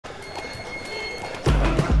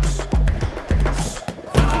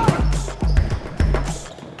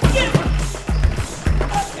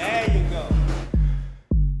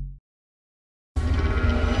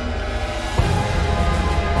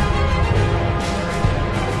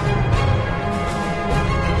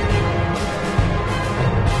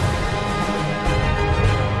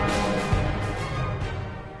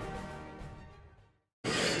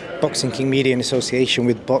Boxing King Media in association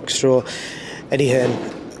with Boxstro. Eddie Hearn,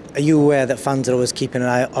 are you aware that fans are always keeping an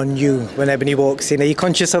eye on you when Ebanie walks in? Are you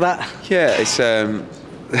conscious of that? Yeah,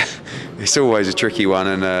 it's always a tricky one,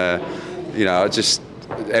 and you know,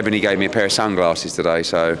 Ebanie gave me a pair of sunglasses today,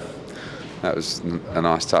 so that was a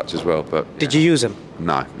nice touch as well. But did you use them?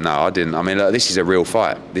 No, I didn't. I mean, look, this is a real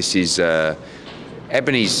fight. This is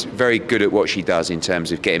Ebanie's very good at what she does in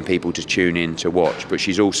terms of getting people to tune in to watch, but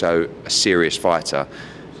she's also a serious fighter,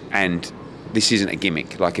 and this isn't a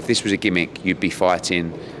gimmick. Like, if this was a gimmick, you'd be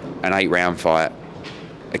fighting an 8-round fight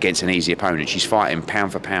against an easy opponent. She's fighting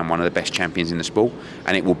pound for pound one of the best champions in the sport,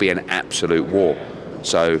 and it will be an absolute war.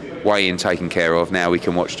 So weigh-in taken care of. Now we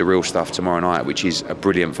can watch the real stuff tomorrow night, which is a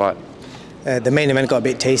brilliant fight. The main event got a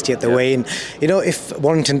bit tasty at the weigh-in. You know, if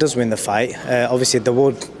Warrington does win the fight, obviously there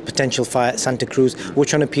would potential fight at Santa Cruz.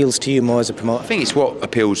 Which one appeals to you more as a promoter? I think it's what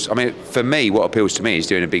appeals. I mean, for me, what appeals to me is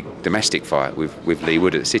doing a big domestic fight with Lee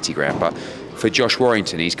Wood at the City Ground. But for Josh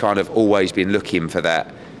Warrington, he's kind of always been looking for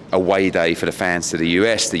that away day for the fans to the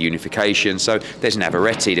US, the unification. So there's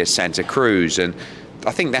Navarrete, there's Santa Cruz, and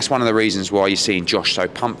I think that's one of the reasons why you're seeing Josh so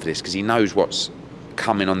pumped for this, because he knows what's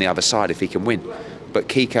coming on the other side if he can win. But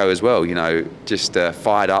Kiko as well, you know, just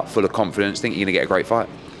fired up, full of confidence, think you're going to get a great fight.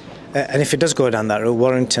 And if it does go down that route,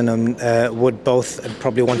 Warrington and Wood both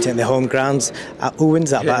probably want it in their home grounds. Who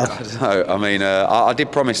wins that battle? I don't know. I mean, I did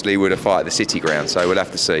promise Lee Wood a fight at the City Ground, so we'll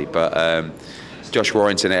have to see. But Josh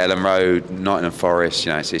Warrington at Ellen Road, Nottingham Forest,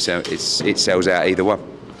 you know, it sells out either one.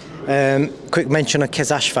 Quick mention of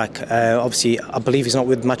Kez Ashfaq. Obviously, I believe he's not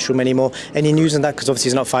with Matchroom anymore. Any news on that? Because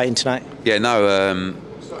obviously he's not fighting tonight. Yeah, no.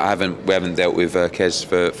 We haven't dealt with Kez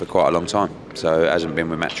for quite a long time, so it hasn't been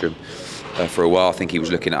with Matchroom for a while. I think he was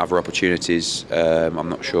looking at other opportunities. I'm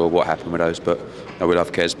not sure what happened with those, but no, we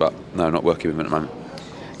love Kez, but no, not working with him at the moment.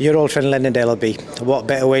 Your old friend Lennon Dale-B, what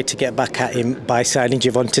better way to get back at him by signing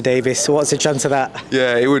Gervonta Davis? What's the chance of that?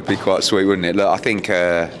 Yeah, it would be quite sweet, wouldn't it? Look, I think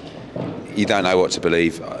you don't know what to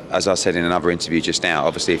believe. As I said in another interview just now,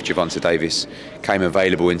 obviously if Gervonta Davis came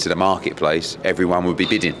available into the marketplace, everyone would be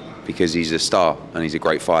bidding, because he's a star and he's a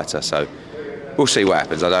great fighter. So we'll see what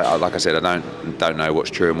happens. Like I said, I don't know what's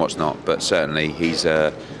true and what's not, but certainly he's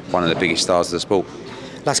one of the biggest stars of the sport.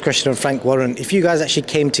 Last question on Frank Warren. If you guys actually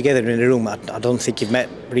came together in a room, I don't think you've met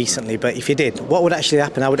recently, but if you did, what would actually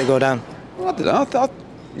happen? How would it go down? Well, I don't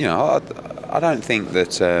know. I don't think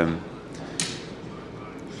that. I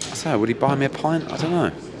don't know. Would he buy me a pint? I don't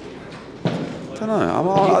know.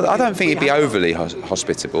 I don't think he'd be overly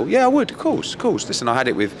hospitable. Yeah, I would, of course. Listen, I had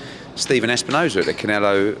it with Stephen Espinosa at the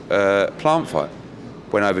Canelo plant fight.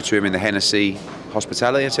 Went over to him in the Hennessy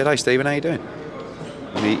hospitality and said, "Hey, Stephen, how you doing?"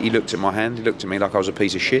 And he looked at my hand, he looked at me like I was a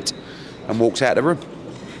piece of shit, and walked out of the room.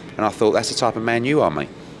 And I thought, that's the type of man you are, mate.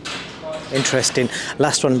 Interesting.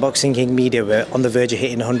 Last one, Boxing King Media. We're on the verge of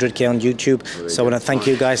hitting 100k on YouTube. Brilliant. So I want to thank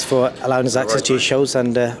you guys for allowing us access to your shows,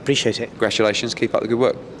 and appreciate it. Congratulations, keep up the good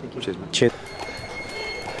work. Cheers, man. Cheers.